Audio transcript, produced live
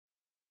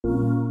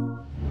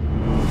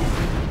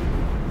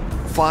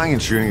Flying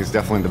and shooting is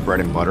definitely the bread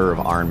and butter of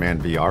Iron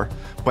Man VR.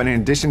 But in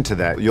addition to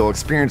that, you'll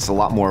experience a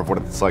lot more of what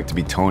it's like to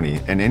be Tony.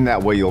 And in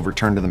that way, you'll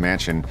return to the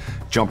mansion,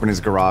 jump in his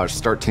garage,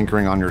 start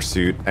tinkering on your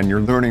suit, and you're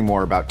learning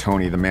more about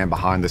Tony, the man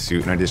behind the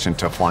suit, in addition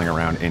to flying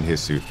around in his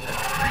suit.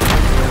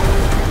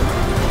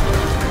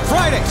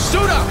 Friday,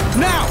 suit up,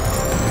 now!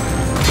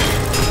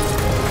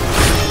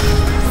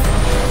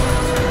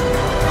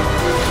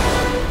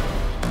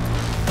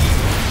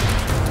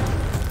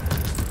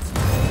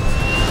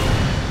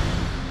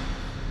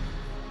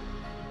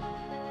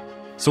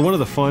 So one of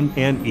the fun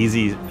and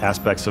easy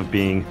aspects of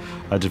being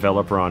a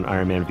developer on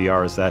Iron Man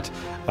VR is that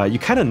you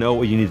kind of know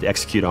what you need to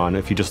execute on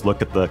if you just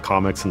look at the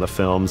comics and the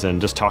films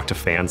and just talk to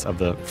fans of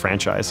the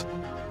franchise.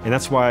 And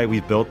that's why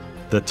we built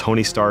the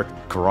Tony Stark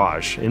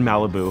garage in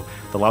Malibu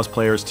that allows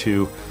players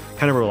to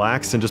kind of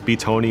relax and just be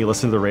Tony,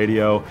 listen to the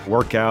radio,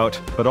 work out,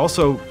 but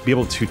also be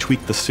able to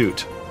tweak the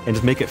suit and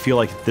just make it feel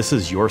like this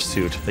is your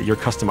suit that you're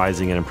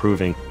customizing and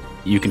improving.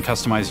 You can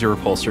customize your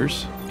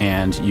repulsors,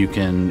 and you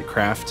can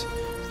craft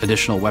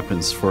additional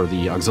weapons for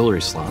the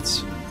auxiliary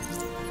slots.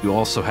 You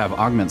also have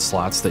augment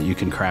slots that you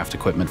can craft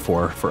equipment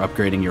for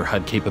upgrading your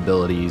HUD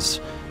capabilities,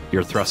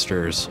 your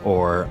thrusters,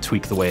 or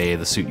tweak the way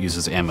the suit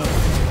uses ammo.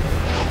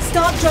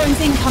 Stark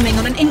drones incoming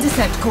on an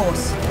intercept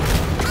course.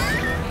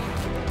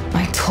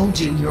 I told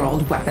you your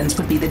old weapons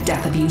would be the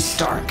death of you,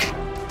 Stark.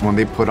 When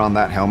they put on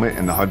that helmet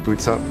and the HUD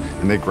boots up,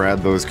 and they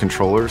grab those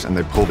controllers and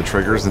they pull the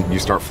triggers and you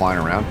start flying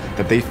around,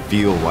 that they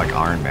feel like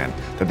Iron Man,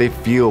 that they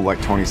feel like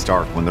Tony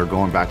Stark when they're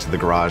going back to the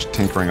garage,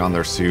 tinkering on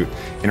their suit,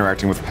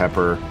 interacting with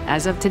Pepper.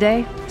 As of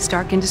today,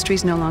 Stark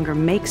Industries no longer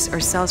makes or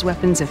sells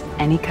weapons of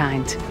any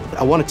kind.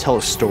 I want to tell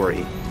a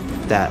story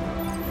that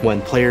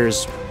when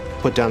players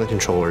put down the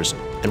controllers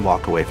and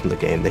walk away from the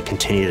game, they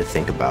continue to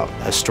think about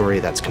a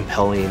story that's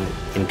compelling,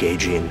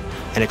 engaging,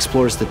 and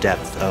explores the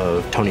depth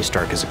of Tony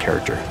Stark as a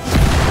character.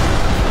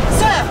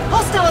 Sir,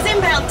 hostiles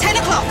inbound, 10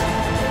 o'clock.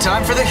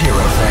 Time for the hero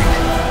thing.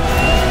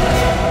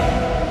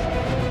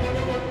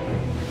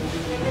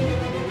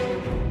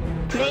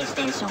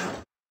 PlayStation